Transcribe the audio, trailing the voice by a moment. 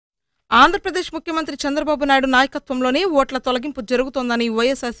ఆంధ్రప్రదేశ్ ముఖ్యమంత్రి చంద్రబాబు నాయుడు నాయకత్వంలోనే ఓట్ల తొలగింపు జరుగుతోందని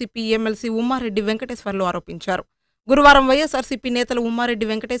వైఎస్ఆర్సీపీ ఎమ్మెల్సీ ఉమ్మారెడ్డి వెంకటేశ్వర్లు ఆరోపించారు. గురువారం వైఎస్ఆర్సీపీ నేతలు ఉమ్మారెడ్డి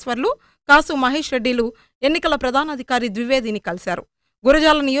వెంకటేశ్వర్లు, కాసు మహేష్ రెడ్డిలు ఎన్నికల ప్రధానాధికారి ద్వివేదిని కలిశారు.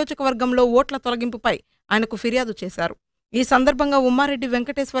 గురజాల నియోజకవర్గంలో ఓట్ల తొలగింపుపై ఆయనకు ఫిర్యాదు చేశారు. ఈ సందర్భంగా ఉమ్మారెడ్డి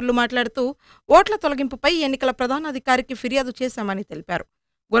వెంకటేశ్వర్లు మాట్లాడుతూ ఓట్ల తొలగింపుపై ఎన్నికల ప్రధానాధికారికి ఫిర్యాదు చేశామని తెలిపారు.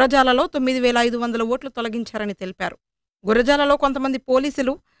 గురజాలలో 9,500 ఓట్లు తొలగించారని తెలిపారు. గురజాలలో కొంతమంది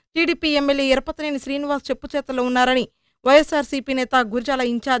పోలీసులు టీడీపీ ఎమ్మెల్యే ఎరపతనేని శ్రీనివాస్ చెప్పుచేతల్లో ఉన్నారని వైఎస్ఆర్సీపీ నేత గురజాల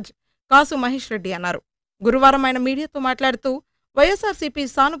ఇన్ఛార్జ్ కాసు మహేష్ రెడ్డి అన్నారు. గురువారం ఆయన మీడియాతో మాట్లాడుతూ వైఎస్ఆర్సీపీ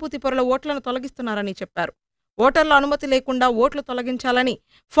సానుభూతి పరుల ఓట్లను తొలగిస్తున్నారని చెప్పారు. ఓటర్ల అనుమతి లేకుండా ఓట్లు తొలగించాలని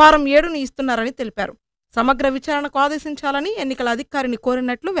ఫారం 7ను ఇస్తున్నారని తెలిపారు. సమగ్ర విచారణకు ఆదేశించాలని ఎన్నికల అధికారిని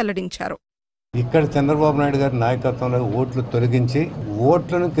కోరినట్లు వెల్లడించారు. ఇక్కడ చంద్రబాబు నాయుడు గారి నాయకత్వంలో ఓట్లు తొలగించి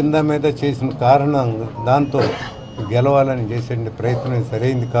ఓట్లను కింద మీద చేసిన కారణం దాంతో గెలవాలని చేసే ప్రయత్నం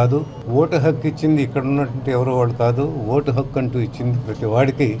సరైంది కాదు. ఓటు హక్కు ఇచ్చింది ఇక్కడ ఉన్నటువంటి ఎవరో వాళ్ళు కాదు. ఓటు హక్కు అంటూ ఇచ్చింది ప్రతి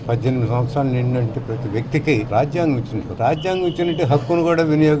వాడికి 18 సంవత్సరాలు నిండినటువంటి ప్రతి వ్యక్తికి రాజ్యాంగం ఇచ్చినట్టు హక్కును కూడా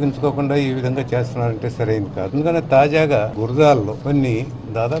వినియోగించుకోకుండా ఈ విధంగా చేస్తున్నారంటే సరైంది కాదు. ఎందుకంటే తాజాగా గురజాలలో కొన్ని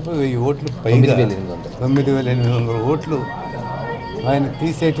దాదాపు 1000 ఓట్లు పైగా 9,800 ఓట్లు ఆయన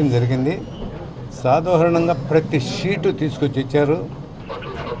తీసేయటం జరిగింది. సాధారణంగా ప్రతి షీటు తీసుకొచ్చి ఇచ్చారు.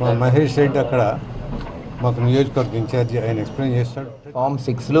 మా మహేష్ రెడ్డి అక్కడ మాకు నియోజకవర్గ ఇన్ఛార్జి ఆయన ఎక్స్ప్లెయిన్ చేస్తాడు. ఫామ్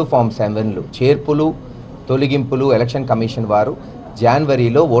 6లు ఫామ్ 7లు చేర్పులు తొలగింపులు ఎలక్షన్ కమిషన్ వారు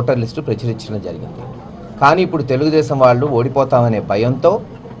జనవరిలో ఓటర్ లిస్టు ప్రచురించడం జరిగింది. కానీ ఇప్పుడు తెలుగుదేశం వాళ్ళు ఓడిపోతామనే భయంతో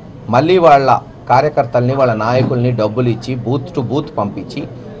మళ్ళీ వాళ్ళ కార్యకర్తల్ని వాళ్ళ నాయకుల్ని డబ్బులు ఇచ్చి బూత్ టు బూత్ పంపించి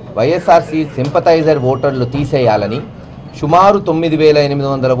వైఎస్ఆర్సీ సింపథైజర్ ఓటర్లు తీసేయాలని సుమారు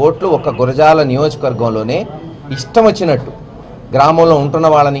 9,800 ఓట్లు ఒక్క గురజాల నియోజకవర్గంలోనే ఇష్టం వచ్చినట్టు గ్రామంలో ఉంటున్న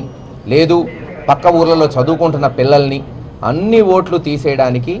వాళ్ళని లేదు పక్క ఊర్లలో చదువుకుంటున్న పిల్లల్ని అన్ని ఓట్లు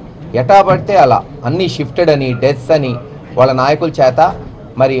తీసేయడానికి ఎటా పడితే అలా అన్ని షిఫ్టెడ్ అని డెత్స్ అని వాళ్ళ నాయకుల చేత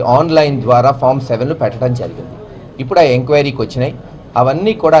మరి ఆన్లైన్ ద్వారా ఫామ్ 7లు పెట్టడం జరిగింది. ఇప్పుడు ఆ ఎంక్వైరీకి వచ్చినాయి.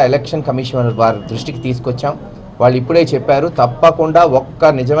 అవన్నీ కూడా ఎలక్షన్ కమిషన్ వారి దృష్టికి తీసుకొచ్చాం. వాళ్ళు ఇప్పుడే చెప్పారు తప్పకుండా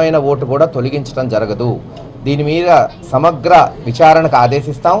ఒక్క నిజమైన ఓటు కూడా తొలగించడం జరగదు. దీని మీద సమగ్ర విచారణకు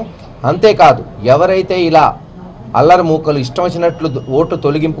ఆదేశిస్తాం. అంతేకాదు ఎవరైతే ఇలా అల్లరి మూకలు ఇష్టం వచ్చినట్లు ఓటు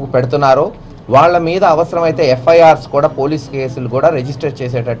తొలగింపుకు పెడుతున్నారో వాళ్ళ మీద అవసరమైతే ఎఫ్ఐఆర్స్ కూడా పోలీస్ కేసులు కూడా రిజిస్టర్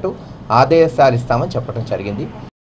చేసేటట్టు ఆదేశాలు ఇస్తామని చెప్పడం జరిగింది.